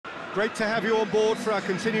Great to have you on board for our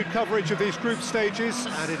continued coverage of these group stages,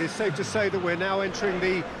 and it is safe to say that we're now entering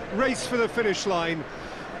the race for the finish line.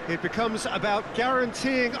 It becomes about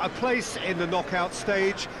guaranteeing a place in the knockout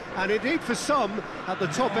stage, and indeed for some, at the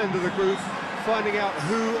top end of the group, finding out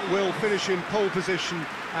who will finish in pole position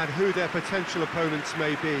and who their potential opponents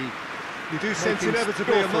may be. You do sense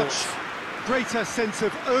inevitably a much greater sense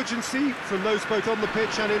of urgency from those both on the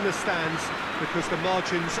pitch and in the stands, because the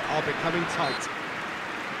margins are becoming tight.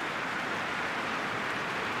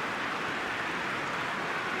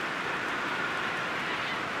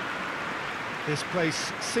 This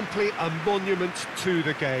place simply a monument to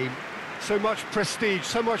the game. So much prestige,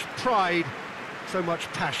 so much pride, so much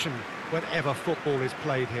passion whenever football is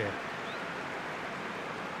played here.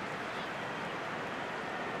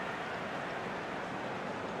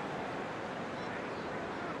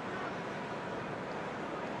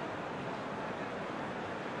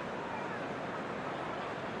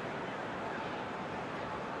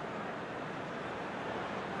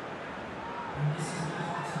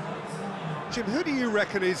 Jim, who do you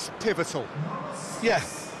reckon is pivotal? Yeah,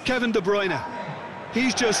 Kevin De Bruyne.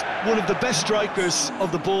 He's just one of the best strikers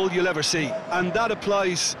of the ball you'll ever see, and that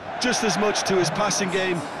applies just as much to his passing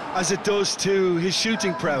game as it does to his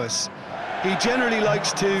shooting prowess. He generally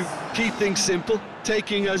likes to keep things simple,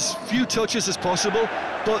 taking as few touches as possible,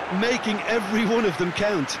 but making every one of them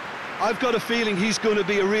count. I've got a feeling he's going to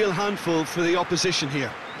be a real handful for the opposition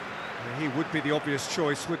here. He would be the obvious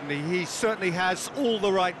choice, wouldn't he? He certainly has all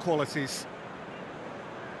the right qualities.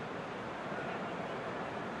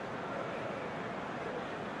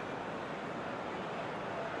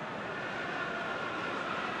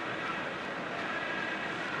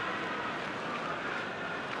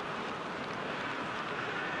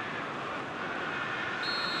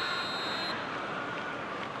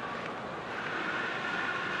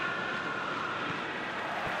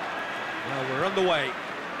 Well, we're underway.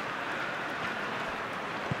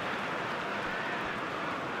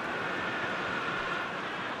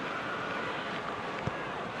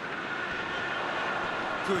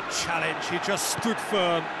 Good challenge, he just stood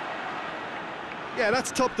firm. Yeah,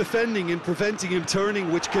 that's top defending and preventing him turning,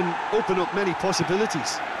 which can open up many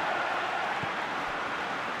possibilities.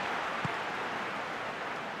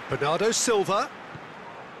 Bernardo Silva.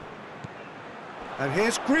 And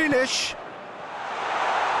here's Grealish.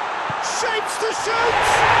 Shapes to shoot!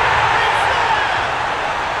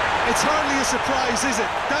 It's hardly a surprise, is it?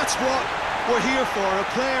 That's what we're here for, a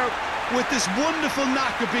player with this wonderful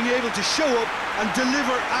knack of being able to show up and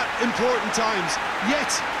deliver at important times. Yet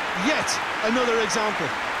another example.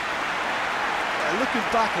 Looking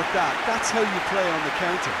back at that, that's how you play on the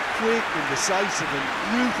counter. Quick and decisive and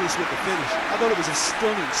ruthless with the finish. I thought it was a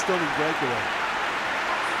stunning breakaway.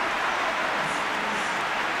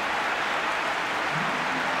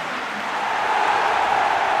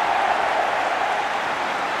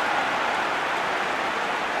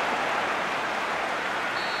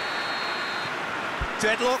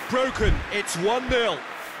 Deadlock broken, it's 1-0.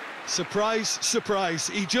 Surprise, surprise,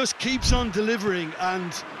 he just keeps on delivering,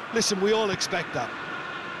 and listen, we all expect that.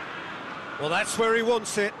 Well, that's where he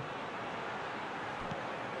wants it.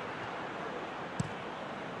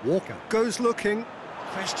 Walker goes looking.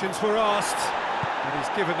 Questions were asked, and he's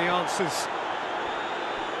given the answers.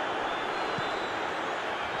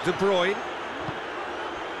 De Bruyne.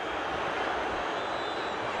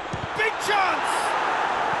 Big chance!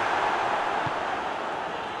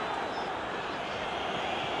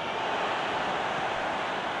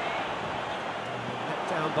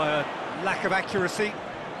 Down by a lack of accuracy.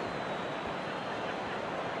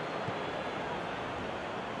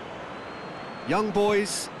 Young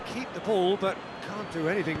boys keep the ball, but can't do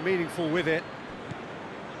anything meaningful with it.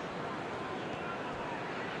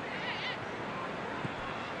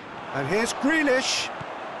 And here's Grealish.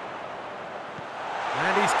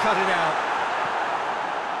 And he's cut it out.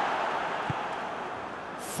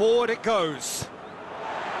 Forward it goes.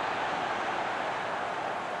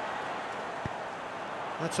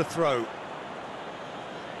 That's a throw.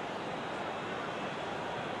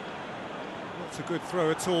 Not a good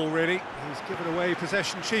throw at all, really. He's given away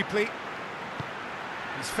possession cheaply.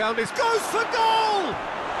 He's found his... goes for goal!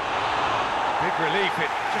 Big relief,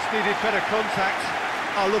 it just needed better contact.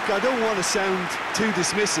 Oh, look, I don't want to sound too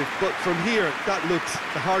dismissive, but from here, that looked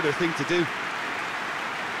the harder thing to do.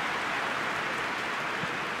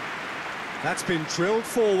 That's been drilled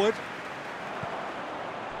forward.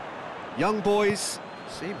 Young boys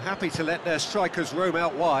seem happy to let their strikers roam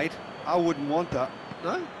out wide. I wouldn't want that.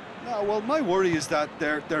 No? No, well, my worry is that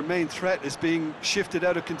their main threat is being shifted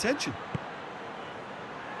out of contention.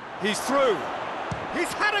 He's through.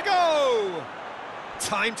 He's had a go!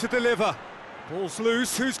 Time to deliver. Ball's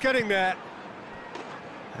loose, who's getting there?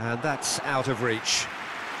 And that's out of reach.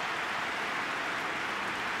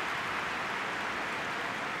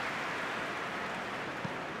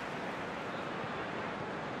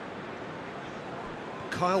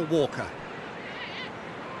 Kyle Walker.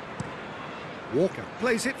 Walker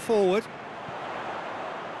plays it forward.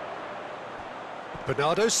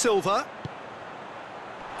 Bernardo Silva.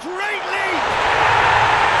 Great lead!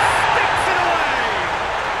 Sticks it away!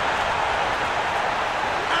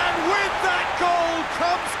 And with that goal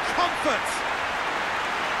comes comfort.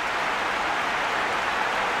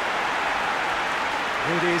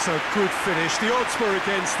 It is a good finish. The odds were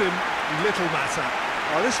against him, little matter.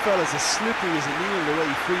 Oh, this fella's as slippery as a needle the way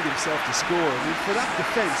he freed himself to score. I mean, for that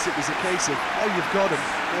defence, it was a case of, now you've got him,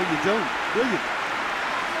 now you don't. Brilliant.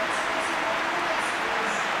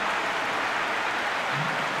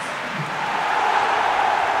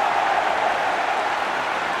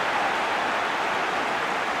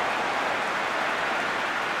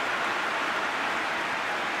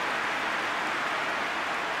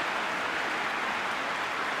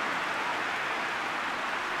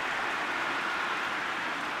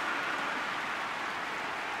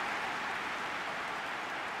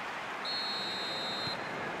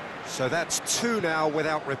 So that's 2 now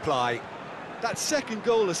without reply. That second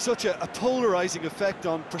goal has such a polarising effect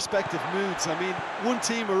on prospective moods. I mean, one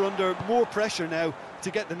team are under more pressure now to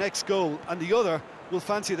get the next goal, and the other will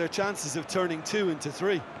fancy their chances of turning 2 into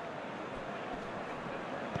 3.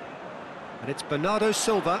 And it's Bernardo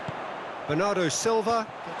Silva. Bernardo Silva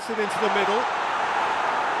gets it into the middle.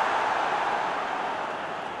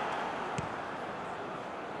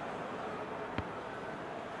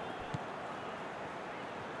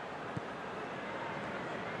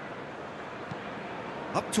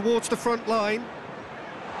 Up towards the front line.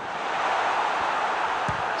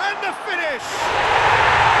 And the finish!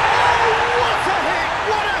 Oh, what a hit!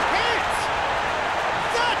 What a hit!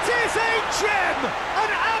 That is a gem!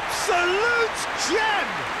 An absolute gem!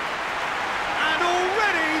 And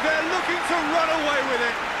already they're looking to run away with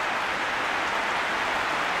it.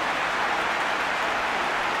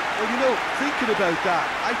 Well, you know, thinking about that,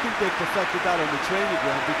 I think they perfected that on the training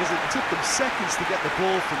ground because it took them seconds to get the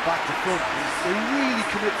ball from back to front. They really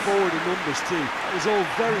commit forward in numbers too. It was all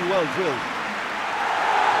very well drilled.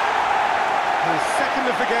 The second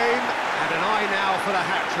of the game, and an eye now for the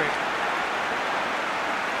hat-trick.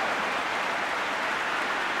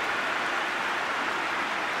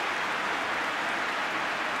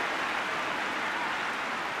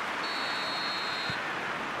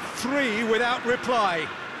 Three without reply.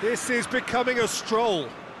 This is becoming a stroll.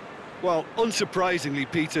 Well,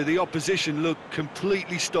 unsurprisingly, Peter, the opposition look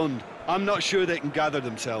completely stunned. I'm not sure they can gather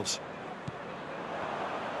themselves.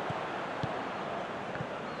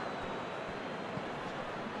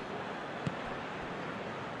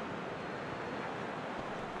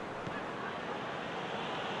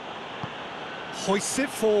 Hoists it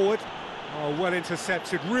forward. Oh, well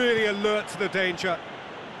intercepted, really alert to the danger.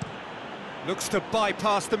 Looks to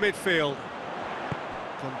bypass the midfield.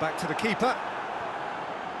 Come back to the keeper.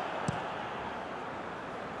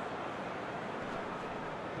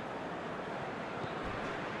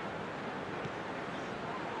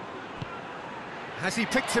 Has he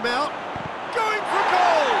picked him out? Going for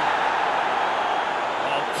goal!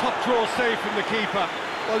 Oh, top draw save from the keeper.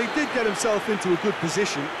 Well, he did get himself into a good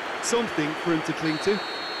position, something for him to cling to.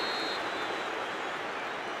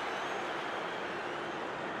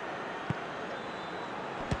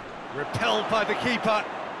 Repelled by the keeper.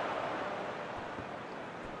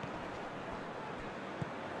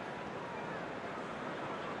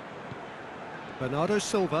 Bernardo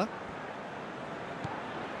Silva.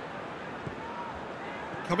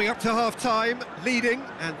 Coming up to half-time, leading,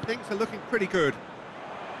 and things are looking pretty good.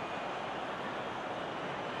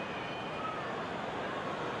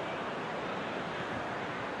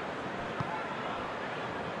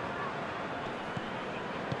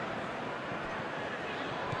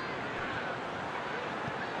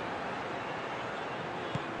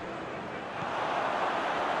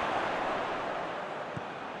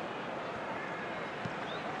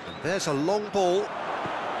 There's a long ball,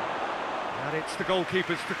 and it's the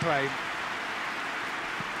goalkeeper's to claim.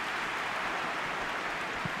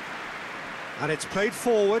 And it's played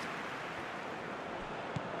forward.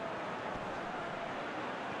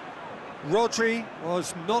 Rodri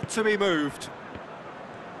was not to be moved.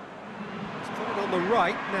 He's put it on the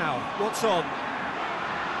right now. What's on?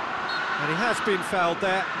 And he has been fouled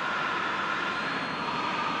there.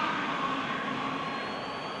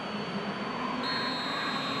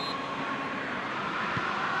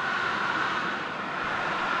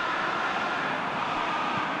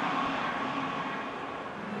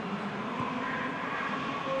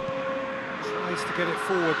 Tries to get it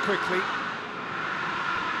forward quickly.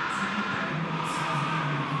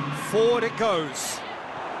 Forward it goes.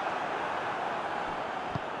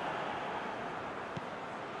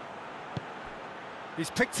 He's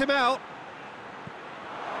picked him out.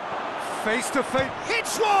 Face to face.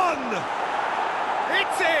 Hits one!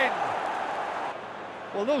 It's in!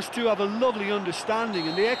 Well, those two have a lovely understanding,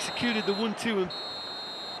 and they executed the 1-2. And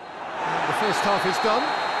the first half is done.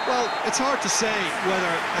 Well, it's hard to say whether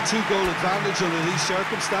a two-goal advantage under these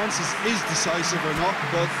circumstances is decisive or not,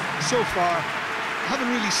 but so far, haven't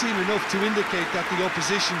really seen enough to indicate that the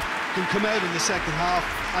opposition can come out in the second half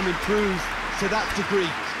and improve to that degree.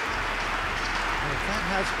 Well, that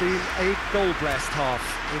has been a goal-blessed half.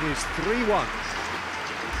 It is 3-1.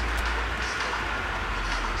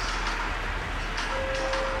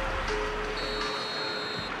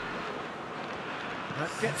 That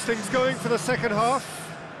gets things going for the second half.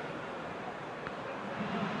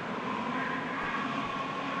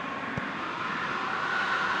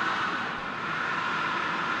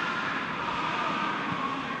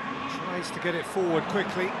 Tries to get it forward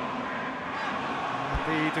quickly.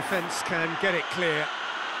 And the defence can get it clear.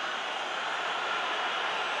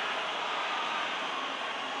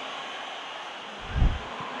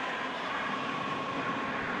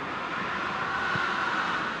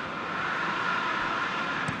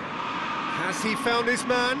 Has he found his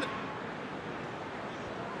man? It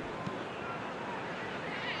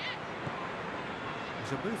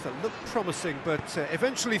was a move that looked promising, but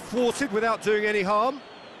eventually thwarted without doing any harm.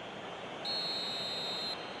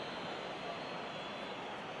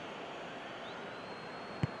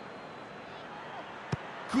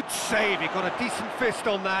 Good save, he got a decent fist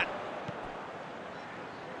on that.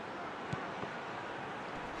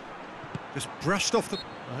 Just brushed off the...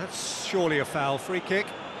 Well, that's surely a foul, free kick.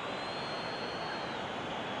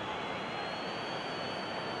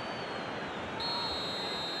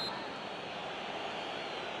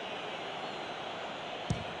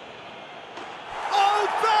 Oh,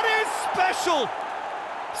 that is special!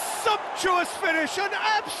 Sumptuous finish, an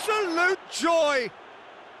absolute joy!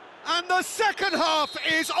 And the second half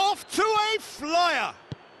is off to a flyer.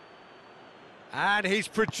 And he's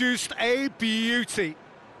produced a beauty.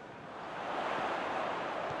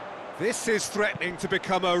 This is threatening to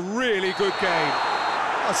become a really good game.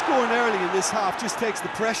 Scoring early in this half just takes the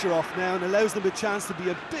pressure off now and allows them a chance to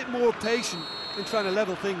be a bit more patient in trying to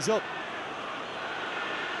level things up.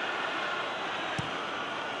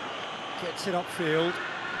 Gets it upfield.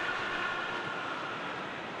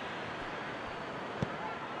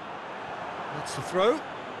 That's the throw.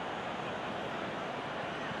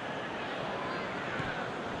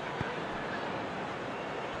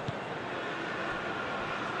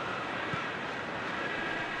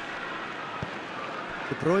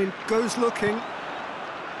 De Bruyne goes looking.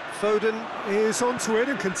 Foden is onto it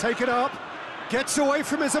and can take it up. Gets away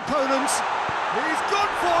from his opponents. He's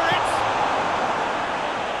gone for it!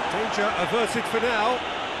 Danger averted for now.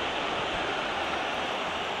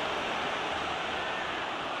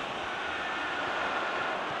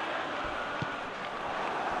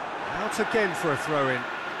 Out again for a throw-in.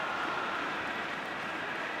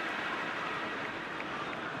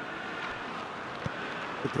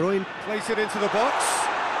 De Bruyne plays it into the box.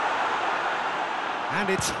 And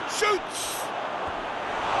it shoots!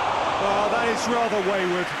 Well, that is rather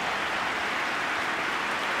wayward.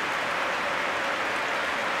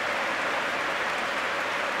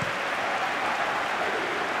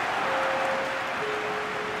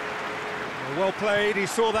 Well played, he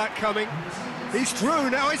saw that coming. He's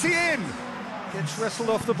through, now is he in? Gets wrestled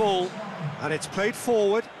off the ball, and it's played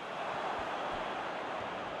forward.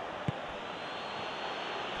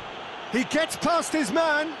 He gets past his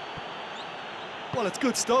man. Well, it's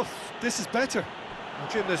good stuff. This is better. Well,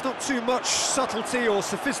 Jim, there's not too much subtlety or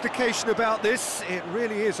sophistication about this. It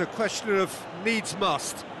really is a question of needs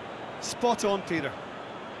must. Spot on, Peter.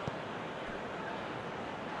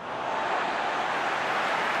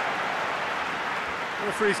 The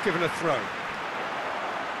referee's given a throw.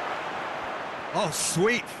 Oh,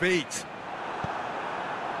 sweet feet.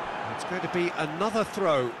 It's going to be another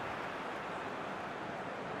throw.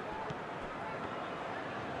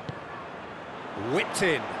 Whipped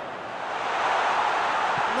in.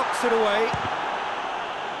 Knocks it away.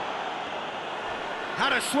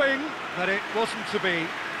 Had a swing, but it wasn't to be.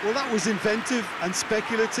 Well, that was inventive and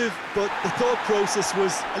speculative, but the thought process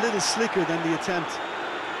was a little slicker than the attempt.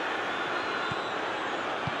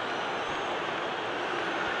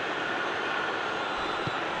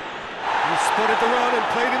 He spotted the run and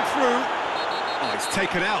played him through. Oh, he's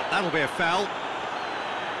taken out. That'll be a foul.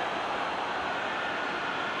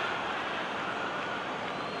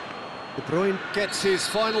 De Bruyne gets his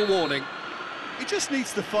final warning. He just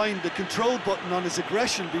needs to find the control button on his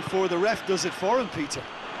aggression before the ref does it for him, Peter.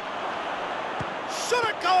 Shot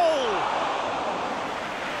at goal!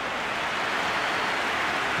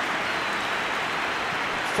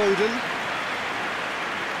 Foden.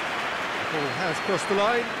 The ball has crossed the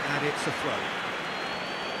line, and it's a throw.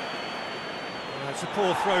 Well, it's a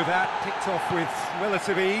poor throw that, picked off with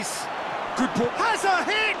relative ease. Good ball. Has a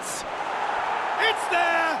hit! It's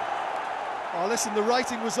there! Oh, listen, the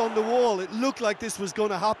writing was on the wall. It looked like this was going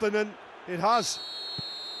to happen, and it has.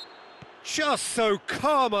 Just so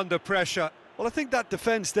calm under pressure. Well, I think that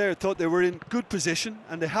defence there thought they were in good position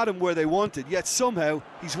and they had him where they wanted, yet somehow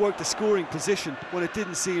he's worked a scoring position when it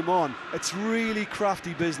didn't see him on. It's really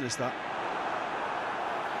crafty business, that.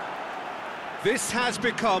 This has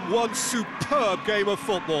become one superb game of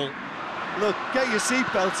football. Look, get your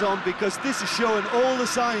seatbelts on, because this is showing all the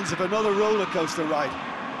signs of another roller coaster ride.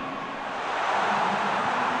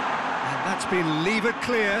 And that's been levered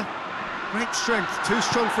clear. Great strength, too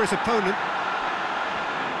strong for his opponent.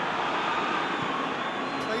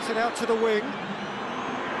 Plays it out to the wing.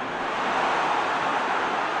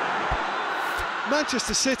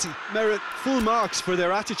 Manchester City merit full marks for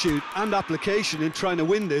their attitude and application in trying to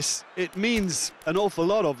win this. It means an awful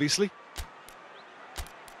lot, obviously.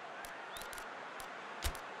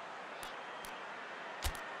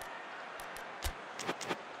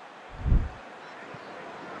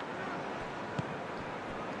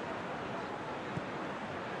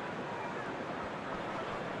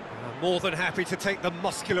 More than happy to take the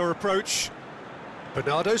muscular approach.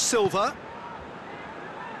 Bernardo Silva.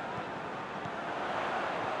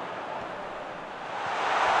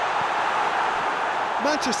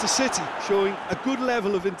 Manchester City showing a good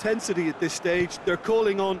level of intensity at this stage. They're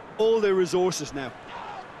calling on all their resources now.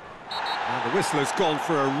 And the whistle has gone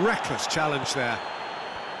for a reckless challenge there.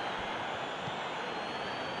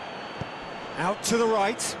 Out to the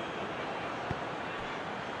right.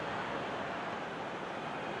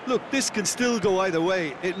 Look, this can still go either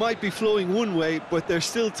way. It might be flowing one way, but there's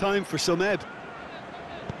still time for some ebb.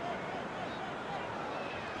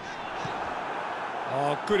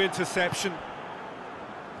 Oh, good interception.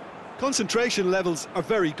 Concentration levels are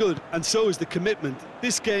very good, and so is the commitment.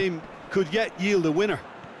 This game could yet yield a winner.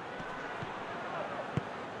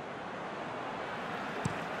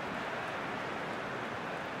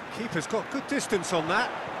 Keeper's got good distance on that.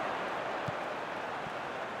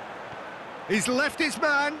 He's left his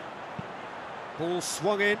man. Ball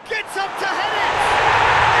swung in. Gets up to head it!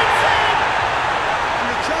 It's in! And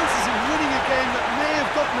the chances of winning a game that may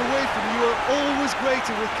have gotten away from you are always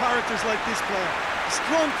greater with characters like this player. A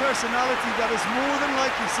strong personality that has more than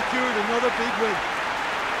likely secured another big win.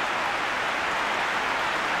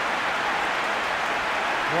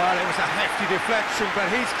 Well, it was a hefty deflection,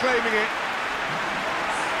 but he's claiming it.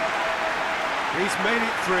 He's made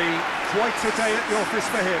it 3. Quite a day at the office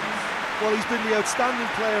for him. Well, he's been the outstanding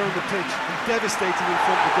player on the pitch and devastating in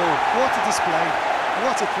front of goal. What a display,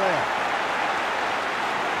 what a player.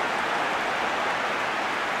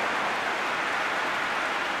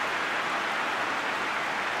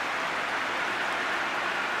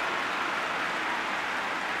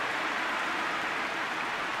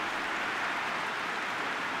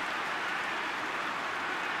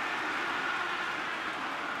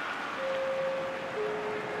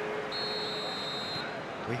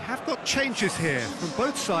 We have got changes here, from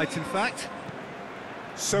both sides in fact.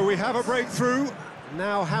 So we have a breakthrough.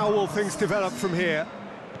 Now how will things develop from here?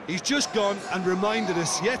 He's just gone and reminded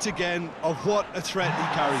us yet again of what a threat he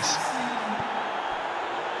carries.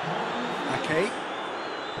 Okay.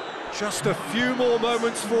 Just a few more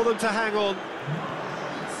moments for them to hang on.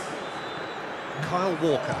 Kyle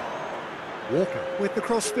Walker. Walker with the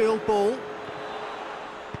crossfield ball.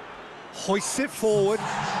 Hoists it forward.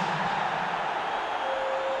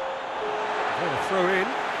 What a throw in.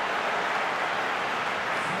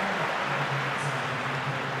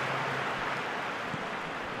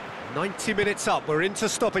 "90 minutes up, we're into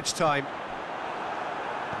stoppage time.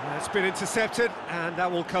 It's been intercepted, and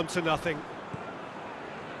that will come to nothing.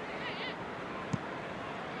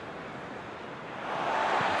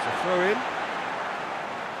 It's a throw in.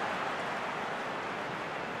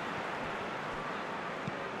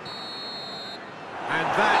 And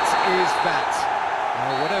that is that.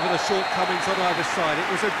 Whatever the shortcomings on either side, it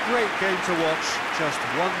was a great game to watch, just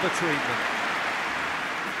one between them.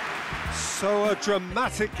 So a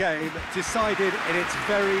dramatic game, decided in its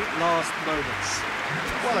very last moments.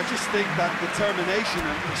 Well, I just think that determination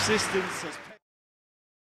and persistence has